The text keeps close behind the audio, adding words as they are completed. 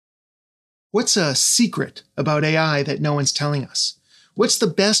What's a secret about AI that no one's telling us? What's the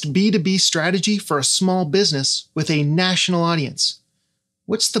best B2B strategy for a small business with a national audience?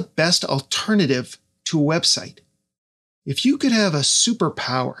 What's the best alternative to a website? If you could have a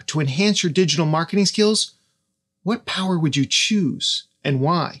superpower to enhance your digital marketing skills, what power would you choose and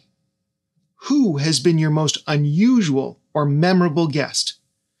why? Who has been your most unusual or memorable guest?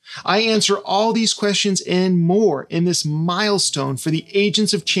 I answer all these questions and more in this milestone for the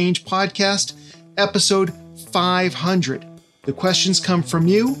Agents of Change podcast, episode 500. The questions come from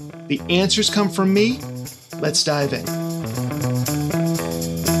you, the answers come from me. Let's dive in.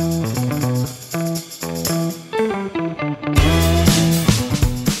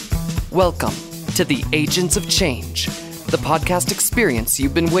 Welcome to the Agents of Change, the podcast experience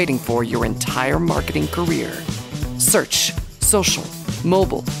you've been waiting for your entire marketing career. Search, social,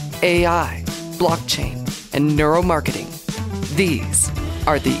 mobile, AI, blockchain, and neuromarketing. These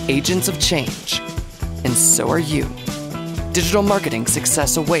are the Agents of Change, and so are you. Digital marketing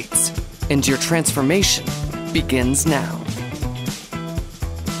success awaits, and your transformation begins now.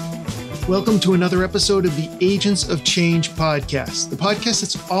 Welcome to another episode of the Agents of Change podcast, the podcast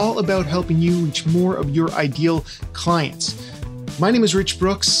that's all about helping you reach more of your ideal clients. My name is Rich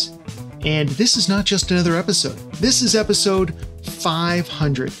Brooks, and this is not just another episode. This is episode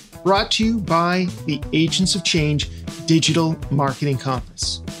 500, brought to you by the Agents of Change Digital Marketing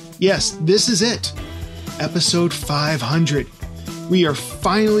Conference. Yes, this is it. Episode 500. We are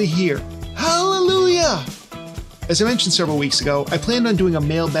finally here. Hallelujah! As I mentioned several weeks ago, I planned on doing a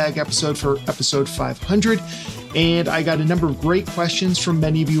mailbag episode for episode 500, and I got a number of great questions from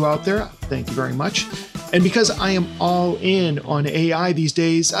many of you out there. Thank you very much. And because I am all in on AI these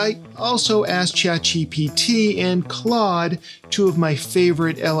days, I also asked ChatGPT and Claude, two of my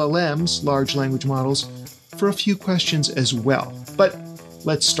favorite LLMs, large language models, for a few questions as well. But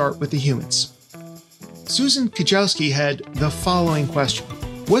let's start with the humans. Susan Kajowski had the following question.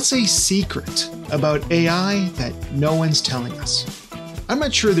 What's a secret about AI that no one's telling us? I'm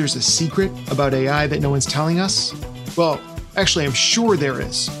not sure there's a secret about AI that no one's telling us. Well, actually, I'm sure there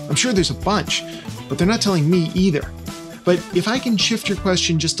is. I'm sure there's a bunch, but they're not telling me either. But if I can shift your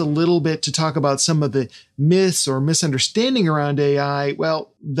question just a little bit to talk about some of the myths or misunderstanding around AI,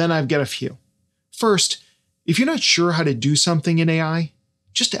 well, then I've got a few. First, if you're not sure how to do something in AI,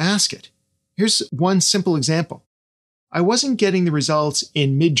 just ask it. Here's one simple example. I wasn't getting the results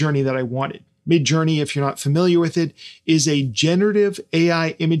in Midjourney that I wanted. Midjourney, if you're not familiar with it, is a generative AI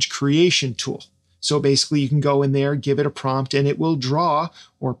image creation tool. So basically you can go in there, give it a prompt, and it will draw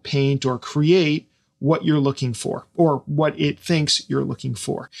or paint or create what you're looking for or what it thinks you're looking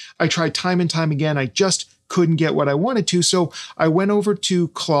for. I tried time and time again. I just couldn't get what I wanted to. So I went over to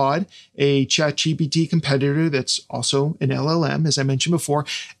Claude, a ChatGPT competitor that's also an LLM, as I mentioned before,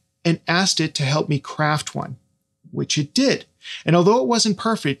 and asked it to help me craft one, which it did. And although it wasn't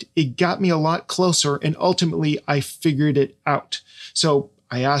perfect, it got me a lot closer, and ultimately I figured it out. So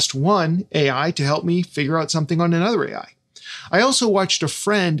I asked one AI to help me figure out something on another AI. I also watched a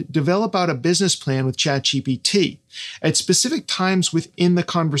friend develop out a business plan with ChatGPT. At specific times within the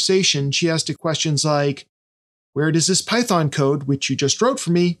conversation, she asked it questions like, where does this Python code, which you just wrote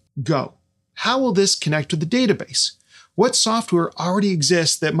for me, go? How will this connect to the database? What software already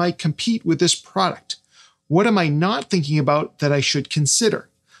exists that might compete with this product? What am I not thinking about that I should consider?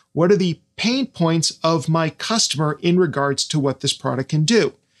 What are the pain points of my customer in regards to what this product can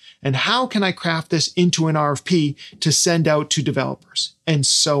do? And how can I craft this into an RFP to send out to developers? And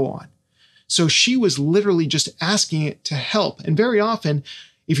so on. So she was literally just asking it to help. And very often,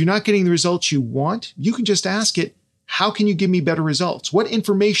 if you're not getting the results you want, you can just ask it, how can you give me better results? What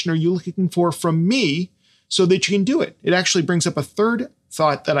information are you looking for from me so that you can do it? It actually brings up a third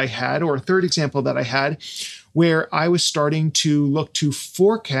thought that I had, or a third example that I had, where I was starting to look to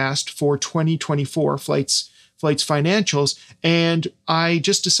forecast for 2024 flights financials. And I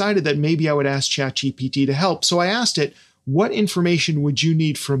just decided that maybe I would ask ChatGPT to help. So I asked it, what information would you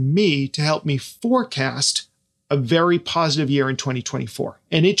need from me to help me forecast a very positive year in 2024?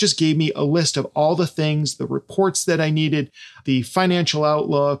 And it just gave me a list of all the things, the reports that I needed, the financial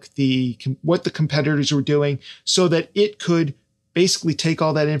outlook, what the competitors were doing, so that it could basically take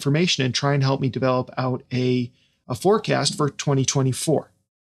all that information and try and help me develop out a forecast for 2024.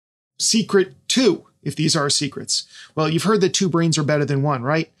 Secret 2, if these are secrets. Well, you've heard that two brains are better than one,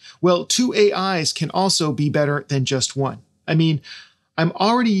 right? Well, two AIs can also be better than just one. I mean, I'm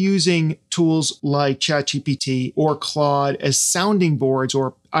already using tools like ChatGPT or Claude as sounding boards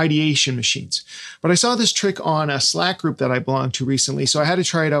or ideation machines. But I saw this trick on a Slack group that I belonged to recently, so I had to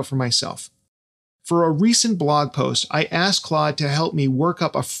try it out for myself. For a recent blog post, I asked Claude to help me work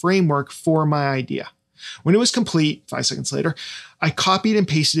up a framework for my idea. When it was complete, 5 seconds later, I copied and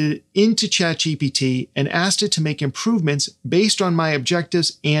pasted it into ChatGPT and asked it to make improvements based on my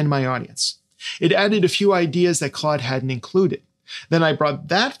objectives and my audience. It added a few ideas that Claude hadn't included. Then I brought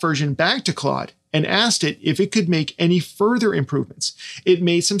that version back to Claude and asked it if it could make any further improvements. It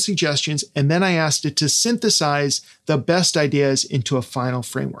made some suggestions, and then I asked it to synthesize the best ideas into a final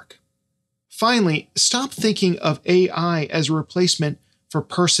framework. Finally, stop thinking of AI as a replacement for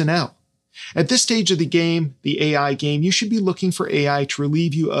personnel. At this stage of the game, the AI game, you should be looking for AI to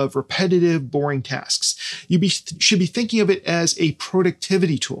relieve you of repetitive, boring tasks. You should be thinking of it as a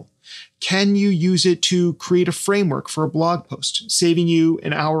productivity tool. Can you use it to create a framework for a blog post, saving you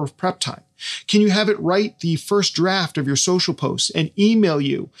an hour of prep time? Can you have it write the first draft of your social posts and email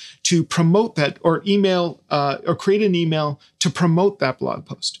you to promote that, or create an email to promote that blog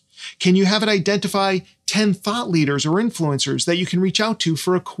post? Can you have it identify 10 thought leaders or influencers that you can reach out to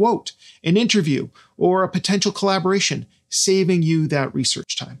for a quote, an interview, or a potential collaboration, saving you that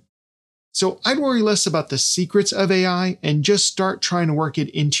research time? So I'd worry less about the secrets of AI and just start trying to work it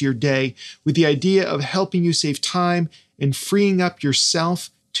into your day with the idea of helping you save time and freeing up yourself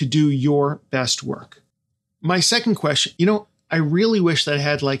to do your best work. My second question, I really wish that I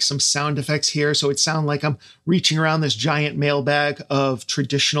had like some sound effects here so it sounds like I'm reaching around this giant mailbag of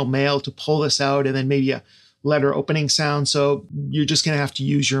traditional mail to pull this out, and then maybe a letter opening sound. So you're just going to have to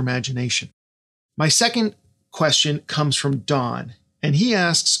use your imagination. My second question comes from Don, and he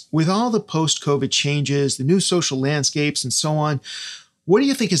asks, with all the post-COVID changes, the new social landscapes and so on, what do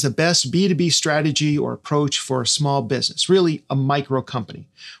you think is the best B2B strategy or approach for a small business, really a micro company,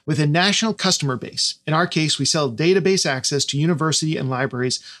 with a national customer base? In our case, we sell database access to university and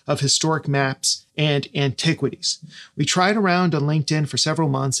libraries of historic maps and antiquities. We tried around on LinkedIn for several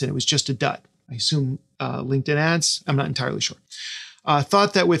months and it was just a dud. I assume LinkedIn ads? I'm not entirely sure.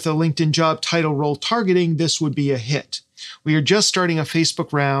 Thought that with a LinkedIn job title role targeting, this would be a hit. We are just starting a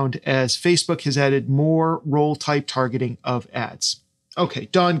Facebook round as Facebook has added more role type targeting of ads. Okay,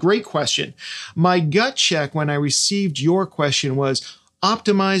 Don, great question. My gut check when I received your question was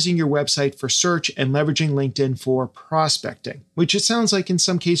optimizing your website for search and leveraging LinkedIn for prospecting, which it sounds like in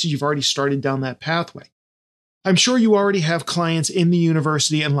some cases you've already started down that pathway. I'm sure you already have clients in the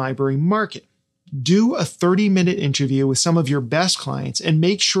university and library market. Do a 30-minute interview with some of your best clients and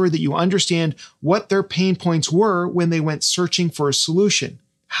make sure that you understand what their pain points were when they went searching for a solution,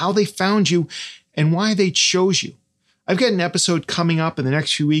 how they found you, and why they chose you. I've got an episode coming up in the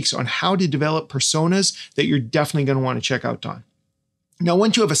next few weeks on how to develop personas that you're definitely going to want to check out, Don. Now,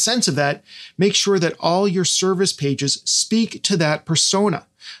 once you have a sense of that, make sure that all your service pages speak to that persona,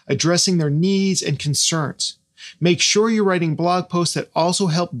 addressing their needs and concerns. Make sure you're writing blog posts that also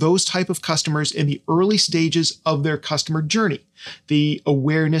help those type of customers in the early stages of their customer journey, the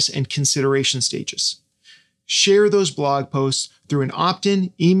awareness and consideration stages. Share those blog posts through an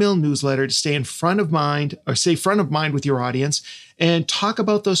opt-in email newsletter to stay front of mind with your audience, and talk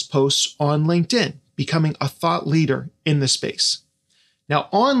about those posts on LinkedIn, becoming a thought leader in the space. Now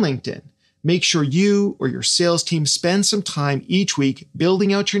on LinkedIn, make sure you or your sales team spend some time each week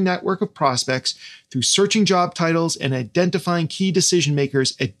building out your network of prospects through searching job titles and identifying key decision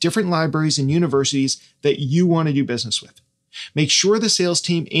makers at different libraries and universities that you want to do business with. Make sure the sales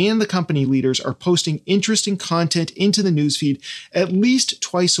team and the company leaders are posting interesting content into the newsfeed at least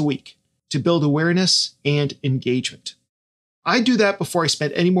twice a week to build awareness and engagement. I do that before I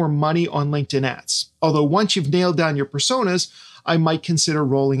spend any more money on LinkedIn ads. Although once you've nailed down your personas, I might consider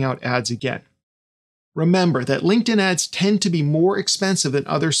rolling out ads again. Remember that LinkedIn ads tend to be more expensive than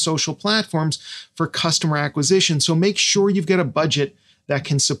other social platforms for customer acquisition, so make sure you've got a budget that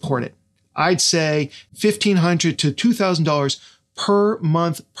can support it. I'd say $1,500 to $2,000 per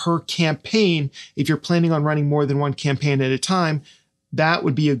month per campaign. If you're planning on running more than one campaign at a time, that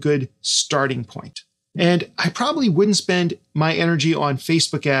would be a good starting point. And I probably wouldn't spend my energy on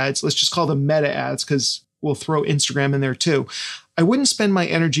Facebook ads. Let's just call them meta ads because we'll throw Instagram in there too. I wouldn't spend my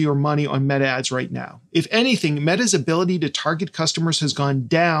energy or money on meta ads right now. If anything, Meta's ability to target customers has gone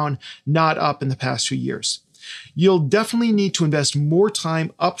down, not up in the past few years. You'll definitely need to invest more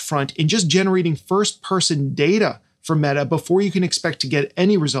time upfront in just generating first-person data for Meta before you can expect to get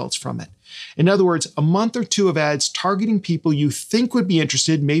any results from it. In other words, a month or two of ads targeting people you think would be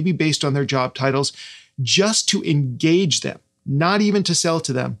interested, maybe based on their job titles, just to engage them, not even to sell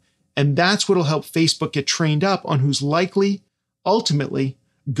to them. And that's what'll help Facebook get trained up on who's likely, ultimately,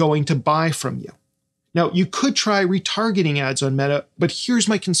 going to buy from you. Now, you could try retargeting ads on Meta, but here's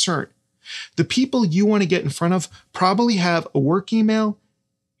my concern. The people you want to get in front of probably have a work email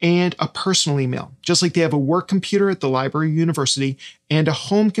and a personal email, just like they have a work computer at the library or university and a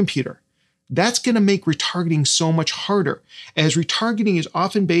home computer. That's going to make retargeting so much harder, as retargeting is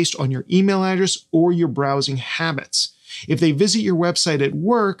often based on your email address or your browsing habits. If they visit your website at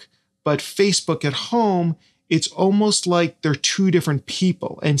work, but Facebook at home, it's almost like they're two different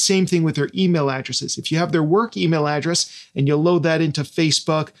people. And same thing with their email addresses. If you have their work email address and you load that into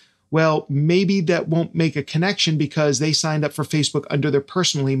Facebook, well, maybe that won't make a connection because they signed up for Facebook under their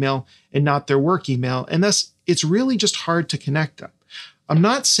personal email and not their work email. And thus, it's really just hard to connect them. I'm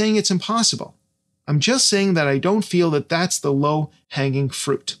not saying it's impossible. I'm just saying that I don't feel that that's the low-hanging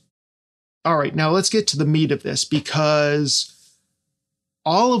fruit. All right, now let's get to the meat of this, because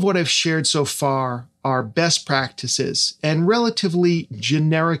all of what I've shared so far are best practices and relatively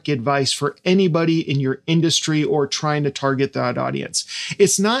generic advice for anybody in your industry or trying to target that audience.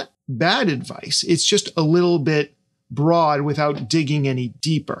 It's not bad advice. It's just a little bit broad without digging any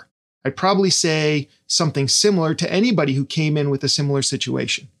deeper. I'd probably say something similar to anybody who came in with a similar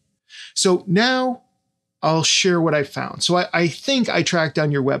situation. So now I'll share what I found. So I think I tracked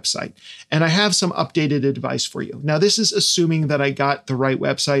down your website, and I have some updated advice for you. Now, this is assuming that I got the right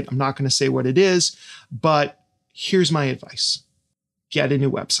website. I'm not going to say what it is, but here's my advice. Get a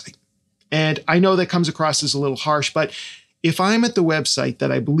new website. And I know that comes across as a little harsh, but if I'm at the website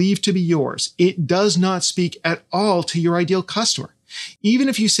that I believe to be yours, it does not speak at all to your ideal customer. Even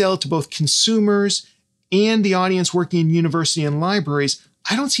if you sell it to both consumers and the audience working in university and libraries,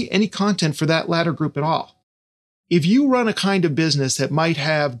 I don't see any content for that latter group at all. If you run a kind of business that might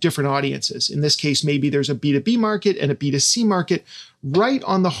have different audiences, in this case, maybe there's a B2B market and a B2C market, right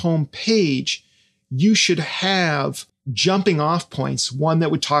on the home page, you should have jumping off points, one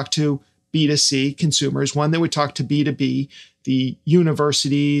that would talk to B2C consumers, one that would talk to B2B, the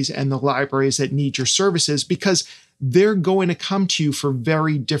universities and the libraries that need your services, because they're going to come to you for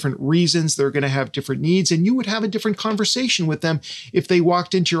very different reasons. They're going to have different needs, and you would have a different conversation with them if they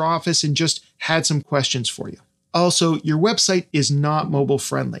walked into your office and just had some questions for you. Also, your website is not mobile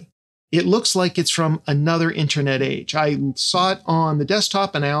friendly. It looks like it's from another internet age. I saw it on the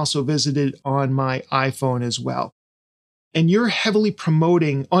desktop, and I also visited on my iPhone as well. And you're heavily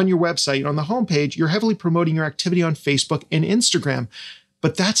promoting on your website, on the homepage, you're heavily promoting your activity on Facebook and Instagram,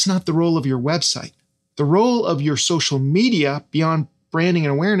 but that's not the role of your website. The role of your social media, beyond branding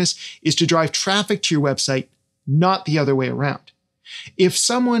and awareness, is to drive traffic to your website, not the other way around. If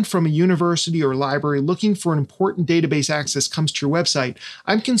someone from a university or library looking for an important database access comes to your website,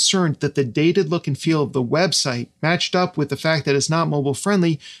 I'm concerned that the dated look and feel of the website, matched up with the fact that it's not mobile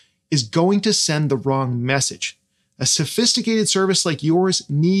friendly, is going to send the wrong message. A sophisticated service like yours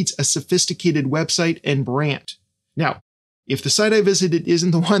needs a sophisticated website and brand. Now, if the site I visited isn't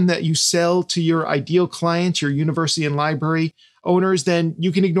the one that you sell to your ideal clients, your university and library owners, then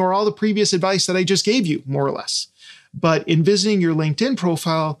you can ignore all the previous advice that I just gave you, more or less. But in visiting your LinkedIn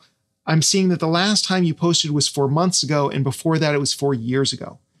profile, I'm seeing that the last time you posted was 4 months ago, and before that it was 4 years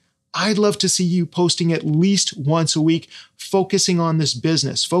ago. I'd love to see you posting at least once a week, focusing on this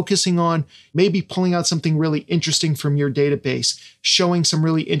business, focusing on maybe pulling out something really interesting from your database, showing some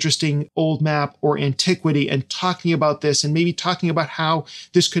really interesting old map or antiquity and talking about this, and maybe talking about how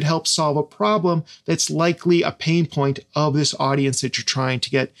this could help solve a problem that's likely a pain point of this audience that you're trying to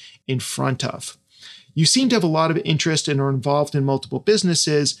get in front of. You seem to have a lot of interest and are involved in multiple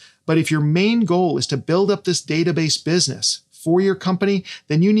businesses, but if your main goal is to build up this database business for your company,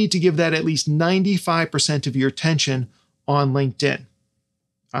 then you need to give that at least 95% of your attention on LinkedIn.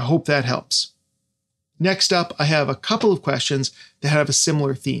 I hope that helps. Next up, I have a couple of questions that have a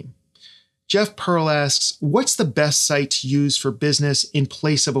similar theme. Jeff Pearl asks, what's the best site to use for business in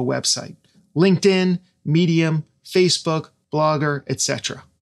place of a website? LinkedIn, Medium, Facebook, Blogger, etc.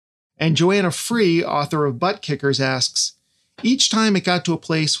 And Joanna Free, author of Butt Kickers, asks, each time it got to a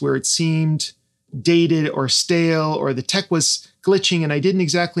place where it seemed dated or stale, or the tech was glitching and I didn't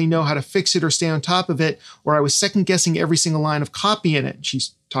exactly know how to fix it or stay on top of it, or I was second guessing every single line of copy in it.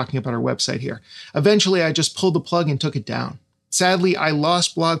 She's talking about our website here. Eventually, I just pulled the plug and took it down. Sadly, I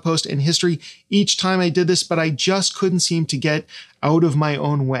lost blog post and history each time I did this, but I just couldn't seem to get out of my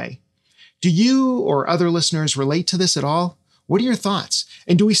own way. Do you or other listeners relate to this at all? What are your thoughts?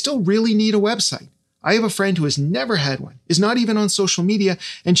 And do we still really need a website? I have a friend who has never had one, is not even on social media,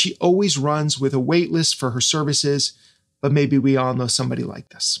 and she always runs with a wait list for her services, but maybe we all know somebody like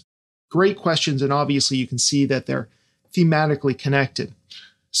this. Great questions, and obviously you can see that they're thematically connected.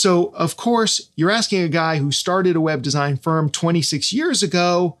 So, of course, you're asking a guy who started a web design firm 26 years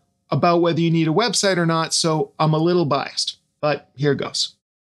ago about whether you need a website or not, so I'm a little biased, but here goes.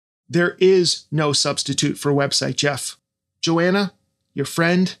 There is no substitute for a website, Jeff. Joanna, your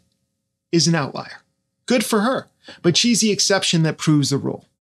friend, is an outlier. Good for her, but she's the exception that proves the rule.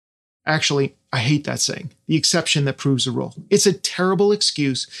 Actually, I hate that saying, the exception that proves the rule. It's a terrible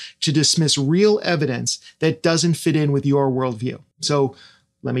excuse to dismiss real evidence that doesn't fit in with your worldview. So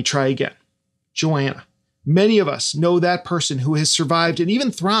let me try again. Joanna. Many of us know that person who has survived and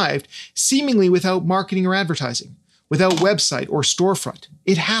even thrived seemingly without marketing or advertising, without website or storefront.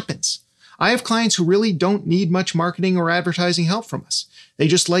 It happens. I have clients who really don't need much marketing or advertising help from us. They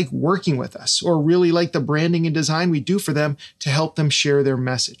just like working with us or really like the branding and design we do for them to help them share their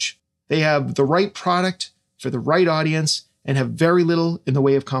message. They have the right product for the right audience and have very little in the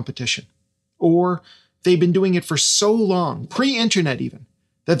way of competition. Or they've been doing it for so long, pre-internet even,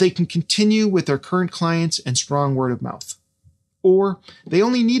 that they can continue with their current clients and strong word of mouth. Or they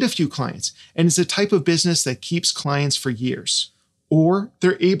only need a few clients and it's a type of business that keeps clients for years. Or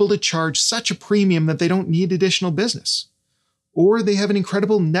they're able to charge such a premium that they don't need additional business. Or they have an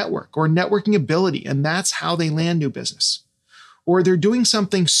incredible network or networking ability and that's how they land new business. Or they're doing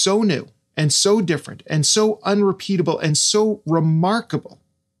something so new and so different and so unrepeatable and so remarkable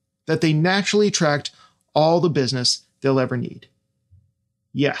that they naturally attract all the business they'll ever need.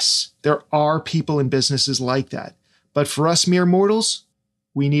 Yes, there are people in businesses like that, but for us mere mortals,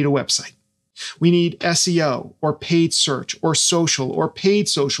 we need a website. We need SEO or paid search or social or paid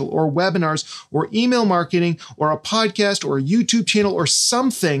social or webinars or email marketing or a podcast or a YouTube channel or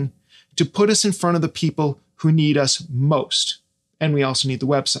something to put us in front of the people who need us most. And we also need the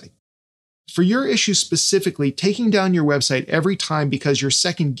website. For your issue specifically, taking down your website every time because you're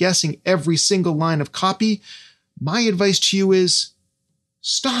second guessing every single line of copy, my advice to you is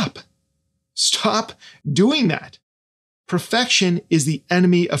stop. Stop doing that. Perfection is the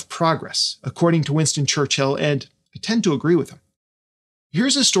enemy of progress, according to Winston Churchill, and I tend to agree with him.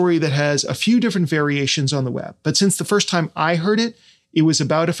 Here's a story that has a few different variations on the web, but since the first time I heard it, it was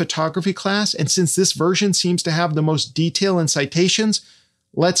about a photography class, and since this version seems to have the most detail and citations,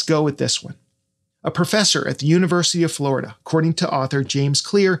 let's go with this one. A professor at the University of Florida, according to author James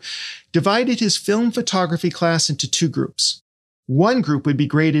Clear, divided his film photography class into two groups. One group would be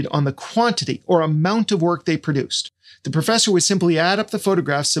graded on the quantity or amount of work they produced. The professor would simply add up the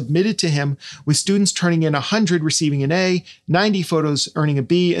photographs submitted to him, with students turning in 100 receiving an A, 90 photos earning a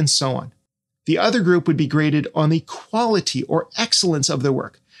B, and so on. The other group would be graded on the quality or excellence of their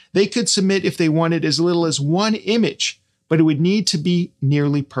work. They could submit if they wanted as little as one image, but it would need to be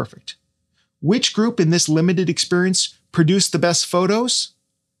nearly perfect. Which group in this limited experience produced the best photos?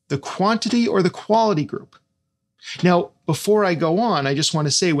 The quantity or the quality group? Now, before I go on, I just want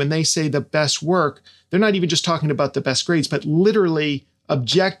to say when they say the best work, they're not even just talking about the best grades, but literally,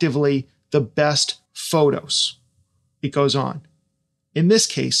 objectively, the best photos. It goes on. In this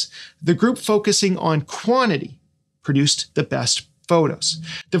case, the group focusing on quantity produced the best photos.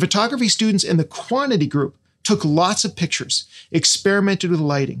 The photography students in the quantity group took lots of pictures, experimented with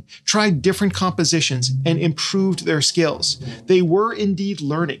lighting, tried different compositions, and improved their skills. They were indeed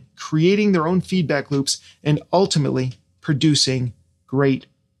learning, creating their own feedback loops, and ultimately producing great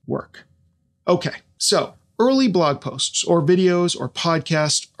work. Okay, so early blog posts or videos or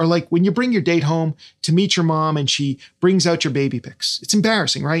podcasts are like when you bring your date home to meet your mom and she brings out your baby pics. It's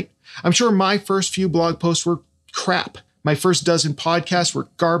embarrassing, right? I'm sure my first few blog posts were crap. My first dozen podcasts were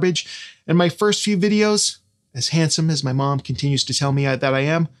garbage. And my first few videos, as handsome as my mom continues to tell me that I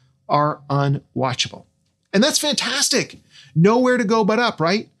am, are unwatchable. And that's fantastic. Nowhere to go but up,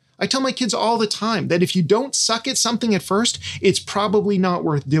 right? I tell my kids all the time that if you don't suck at something at first, it's probably not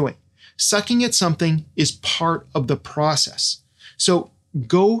worth doing. Sucking at something is part of the process. So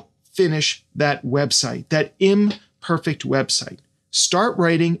go finish that website, that imperfect website. Start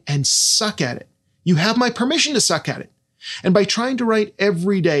writing and suck at it. You have my permission to suck at it. And by trying to write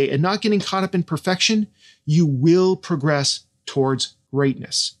every day and not getting caught up in perfection, you will progress towards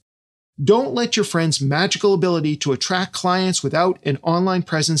greatness. Don't let your friend's magical ability to attract clients without an online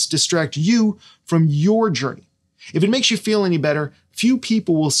presence distract you from your journey. If it makes you feel any better, few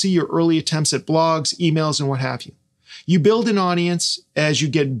people will see your early attempts at blogs, emails, and what have you. You build an audience as you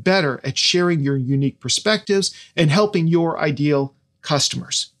get better at sharing your unique perspectives and helping your ideal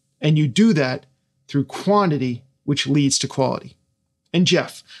customers. And you do that through quantity, which leads to quality. And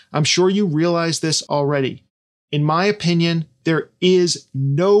Jeff, I'm sure you realize this already. In my opinion, there is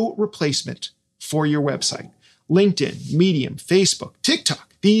no replacement for your website. LinkedIn, Medium, Facebook,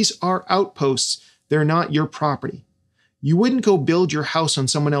 TikTok, these are outposts. They're not your property. You wouldn't go build your house on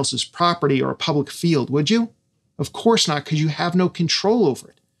someone else's property or a public field, would you? Of course not, because you have no control over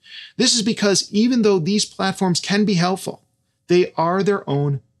it. This is because even though these platforms can be helpful, they are their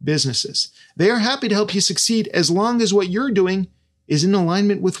own businesses. They are happy to help you succeed as long as what you're doing is in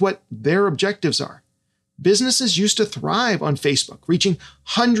alignment with what their objectives are. Businesses used to thrive on Facebook, reaching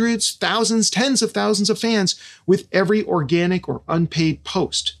hundreds, thousands, tens of thousands of fans with every organic or unpaid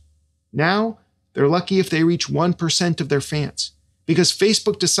post. Now, they're lucky if they reach 1% of their fans, because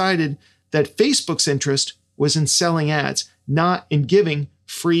Facebook decided that Facebook's interest was in selling ads, not in giving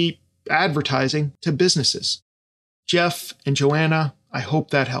free advertising to businesses. Jeff and Joanna, I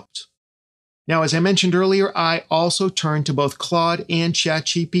hope that helped. Now, as I mentioned earlier, I also turned to both Claude and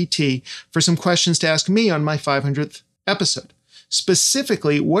ChatGPT for some questions to ask me on my 500th episode.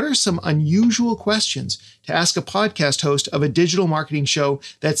 Specifically, what are some unusual questions to ask a podcast host of a digital marketing show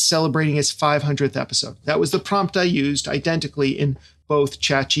that's celebrating its 500th episode? That was the prompt I used identically in both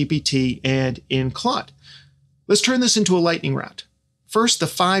ChatGPT and in Claude. Let's turn this into a lightning round. First, the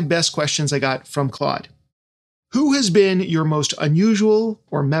 5 best questions I got from Claude. Who has been your most unusual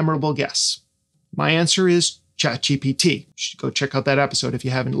or memorable guest? My answer is ChatGPT. You should go check out that episode if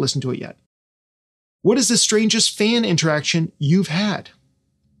you haven't listened to it yet. What is the strangest fan interaction you've had?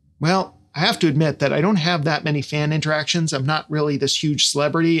 Well, I have to admit that I don't have that many fan interactions. I'm not really this huge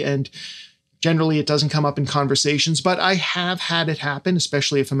celebrity, and generally it doesn't come up in conversations, but I have had it happen,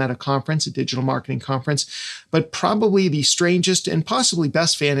 especially if I'm at a conference, a digital marketing conference. But probably the strangest and possibly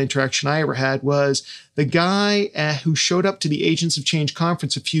best fan interaction I ever had was the guy who showed up to the Agents of Change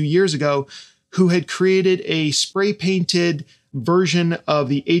conference a few years ago, who had created a spray painted version of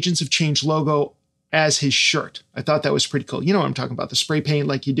the Agents of Change logo as his shirt. I thought that was pretty cool. You know what I'm talking about, the spray paint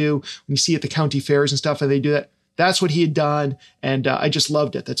like you do when you see at the county fairs and stuff, and they do that. That's what he had done, and I just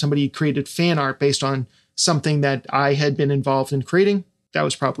loved it, that somebody created fan art based on something that I had been involved in creating. That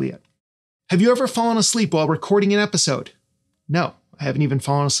was probably it. Have you ever fallen asleep while recording an episode? No, I haven't even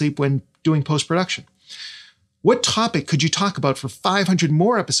fallen asleep when doing post-production. What topic could you talk about for 500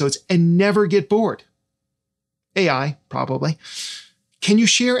 more episodes and never get bored? AI, probably. Can you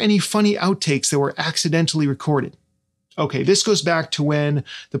share any funny outtakes that were accidentally recorded? Okay, this goes back to when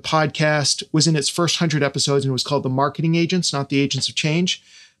the podcast was in its first 100 episodes and it was called The Marketing Agents, not the Agents of Change.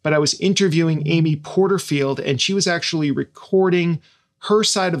 But I was interviewing Amy Porterfield, and she was actually recording her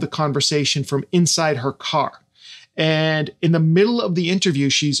side of the conversation from inside her car. And in the middle of the interview,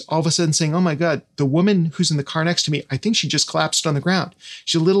 she's all of a sudden saying, "Oh my God, the woman who's in the car next to me, I think she just collapsed on the ground.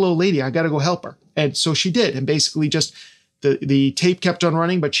 She's a little old lady. I got to go help her." And so she did. And basically just the tape kept on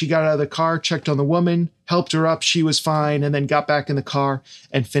running, but she got out of the car, checked on the woman, helped her up. She was fine, and then got back in the car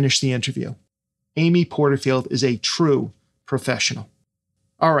and finished the interview. Amy Porterfield is a true professional.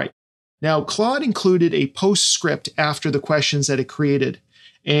 All right. Now, Claude included a postscript after the questions that it created,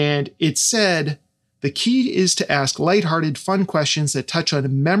 and it said, the key is to ask lighthearted, fun questions that touch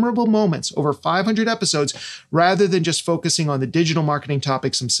on memorable moments over 500 episodes rather than just focusing on the digital marketing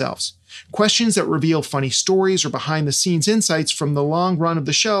topics themselves. Questions that reveal funny stories or behind-the-scenes insights from the long run of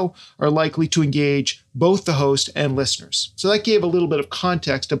the show are likely to engage both the host and listeners. So that gave a little bit of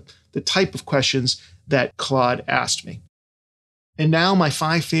context of the type of questions that Claude asked me. And now my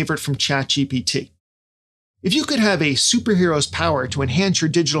 5 favorite from ChatGPT. If you could have a superhero's power to enhance your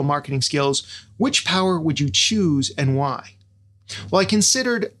digital marketing skills, which power would you choose and why? Well, I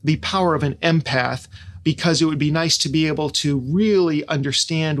considered the power of an empath because it would be nice to be able to really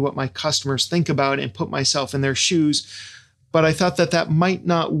understand what my customers think about and put myself in their shoes. But I thought that that might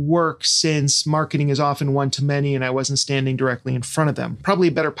not work since marketing is often one-to-many and I wasn't standing directly in front of them. Probably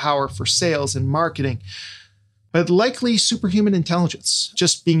a better power for sales and marketing. But likely superhuman intelligence.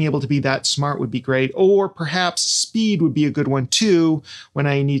 Just being able to be that smart would be great. Or perhaps speed would be a good one too when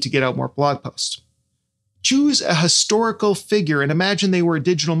I need to get out more blog posts. Choose a historical figure and imagine they were a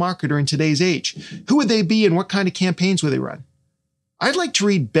digital marketer in today's age. Who would they be and what kind of campaigns would they run? I'd like to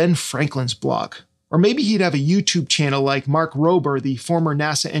read Ben Franklin's blog. Or maybe he'd have a YouTube channel like Mark Rober, the former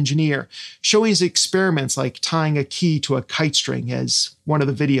NASA engineer, showing his experiments like tying a key to a kite string as one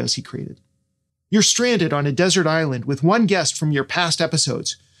of the videos he created. You're stranded on a desert island with one guest from your past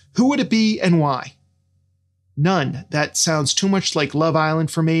episodes. Who would it be and why? None. That sounds too much like Love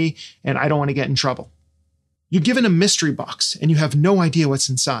Island for me, and I don't want to get in trouble. You're given a mystery box, and you have no idea what's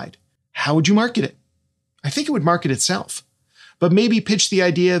inside. How would you market it? I think it would market itself, but maybe pitch the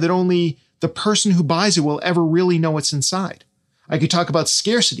idea that only the person who buys it will ever really know what's inside. I could talk about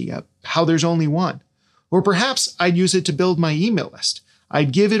scarcity, how there's only one. Or perhaps I'd use it to build my email list.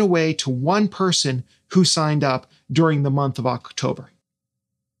 I'd give it away to one person who signed up during the month of October.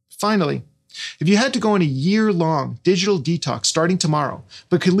 Finally, if you had to go on a year-long digital detox starting tomorrow,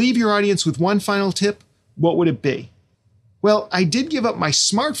 but could leave your audience with one final tip, what would it be? Well, I did give up my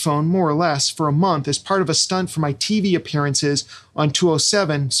smartphone, more or less, for a month as part of a stunt for my TV appearances on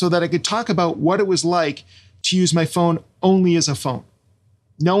 207 so that I could talk about what it was like to use my phone only as a phone.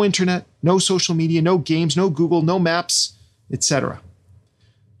 No internet, no social media, no games, no Google, no maps, etc.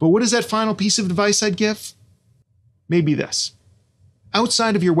 But what is that final piece of advice I'd give? Maybe this.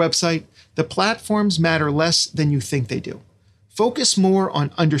 Outside of your website, the platforms matter less than you think they do. Focus more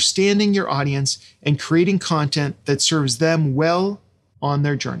on understanding your audience and creating content that serves them well on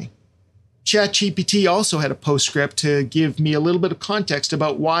their journey. ChatGPT also had a postscript to give me a little bit of context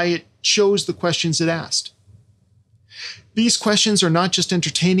about why it chose the questions it asked. These questions are not just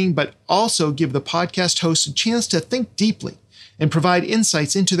entertaining, but also give the podcast host a chance to think deeply and provide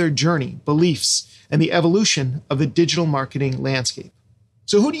insights into their journey, beliefs, and the evolution of the digital marketing landscape.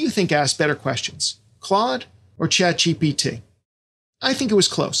 So who do you think asked better questions, Claude or ChatGPT? I think it was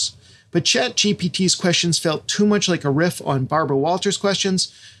close, but ChatGPT's questions felt too much like a riff on Barbara Walters'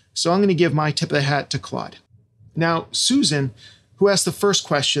 questions, so I'm going to give my tip of the hat to Claude. Now, Susan, who asked the first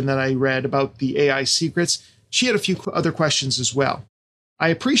question that I read about the AI secrets, she had a few other questions as well. I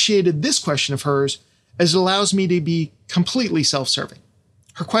appreciated this question of hers as it allows me to be completely self-serving.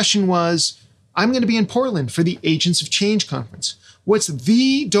 Her question was, I'm going to be in Portland for the Agents of Change conference. What's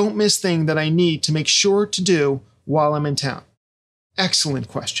the don't miss thing that I need to make sure to do while I'm in town? Excellent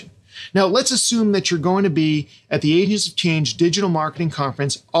question. Now, let's assume that you're going to be at the Agents of Change Digital Marketing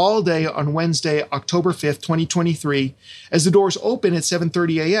Conference all day on Wednesday, October 5th, 2023, as the doors open at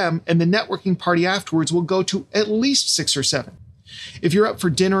 7:30 a.m. and the networking party afterwards will go to at least 6 or 7. If you're up for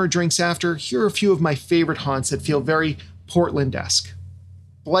dinner or drinks after, here are a few of my favorite haunts that feel very Portland-esque.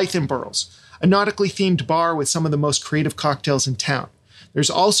 Blythe & Burroughs, a nautically themed bar with some of the most creative cocktails in town. There's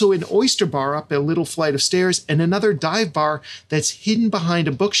also an oyster bar up a little flight of stairs and another dive bar that's hidden behind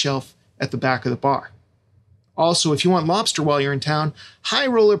a bookshelf at the back of the bar. Also, if you want lobster while you're in town, High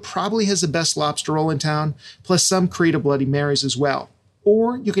Roller probably has the best lobster roll in town, plus some creative Bloody Marys as well.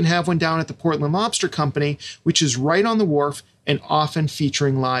 Or you can have one down at the Portland Lobster Company, which is right on the wharf and often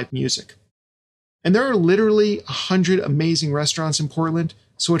featuring live music. And there are literally 100 amazing restaurants in Portland,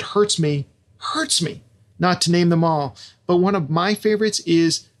 so it hurts me not to name them all, but one of my favorites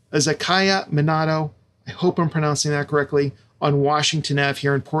is Izakaya Minato, I hope I'm pronouncing that correctly, on Washington Ave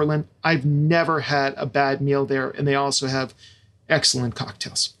here in Portland. I've never had a bad meal there, and they also have excellent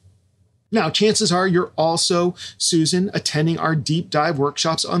cocktails. Now, chances are you're also, Susan, attending our deep dive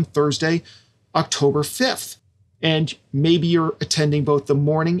workshops on Thursday, October 5th. And maybe you're attending both the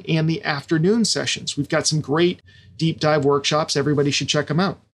morning and the afternoon sessions. We've got some great deep dive workshops. Everybody should check them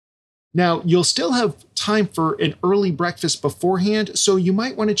out. Now, you'll still have time for an early breakfast beforehand, so you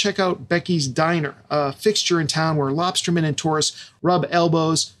might want to check out Becky's Diner, a fixture in town where lobstermen and tourists rub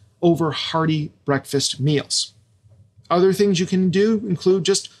elbows over hearty breakfast meals. Other things you can do include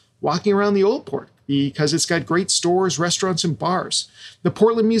just walking around the Old Port, because it's got great stores, restaurants, and bars. The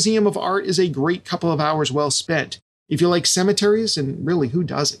Portland Museum of Art is a great couple of hours well spent. If you like cemeteries, and really, who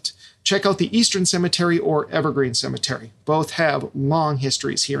doesn't? Check out the Eastern Cemetery or Evergreen Cemetery. Both have long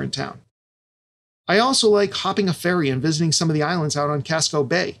histories here in town. I also like hopping a ferry and visiting some of the islands out on Casco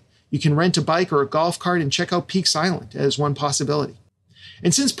Bay. You can rent a bike or a golf cart and check out Peaks Island as one possibility.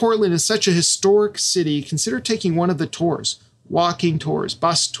 And since Portland is such a historic city, consider taking one of the tours: walking tours,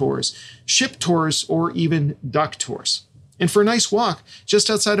 bus tours, ship tours, or even duck tours. And for a nice walk, just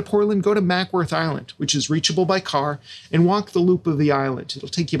outside of Portland, go to Mackworth Island, which is reachable by car, and walk the loop of the island. It'll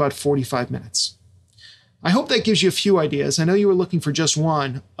take you about 45 minutes. I hope that gives you a few ideas. I know you were looking for just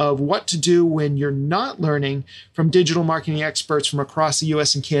one of what to do when you're not learning from digital marketing experts from across the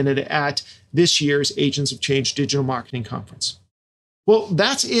US and Canada at this year's Agents of Change Digital Marketing Conference. Well,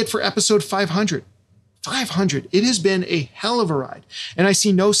 that's it for episode 500. 500. It has been a hell of a ride, and I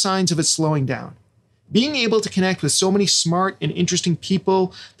see no signs of it slowing down. Being able to connect with so many smart and interesting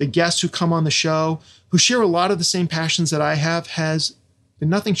people, the guests who come on the show, who share a lot of the same passions that I have, has been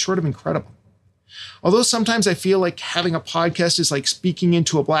nothing short of incredible. Although sometimes I feel like having a podcast is like speaking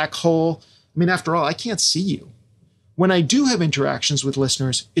into a black hole. I mean, after all, I can't see you. When I do have interactions with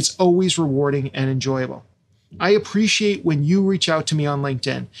listeners, it's always rewarding and enjoyable. I appreciate when you reach out to me on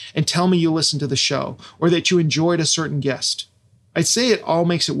LinkedIn and tell me you listened to the show or that you enjoyed a certain guest. I'd say it all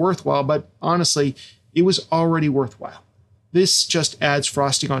makes it worthwhile, but honestly, it was already worthwhile. This just adds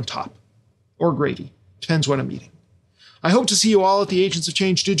frosting on top. Or gravy. Depends what I'm eating. I hope to see you all at the Agents of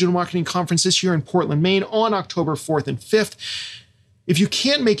Change Digital Marketing Conference this year in Portland, Maine on October 4th and 5th. If you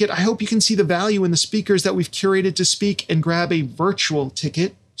can't make it, I hope you can see the value in the speakers that we've curated to speak and grab a virtual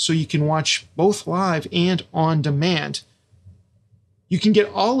ticket so you can watch both live and on demand. You can get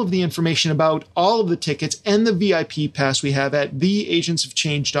all of the information about all of the tickets and the VIP pass we have at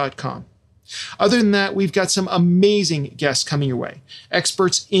theagentsofchange.com. Other than that, we've got some amazing guests coming your way.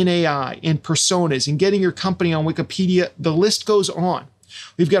 Experts in AI, in personas, in getting your company on Wikipedia. The list goes on.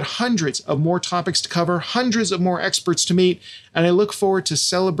 We've got hundreds of more topics to cover, hundreds of more experts to meet, and I look forward to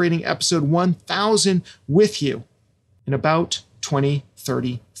celebrating episode 1000 with you in about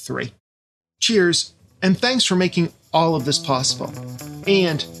 2033. Cheers, and thanks for making all of this possible,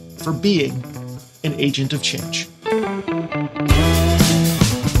 and for being an agent of change.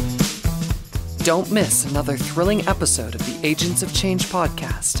 Don't miss another thrilling episode of the Agents of Change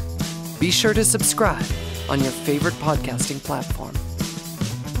podcast. Be sure to subscribe on your favorite podcasting platform.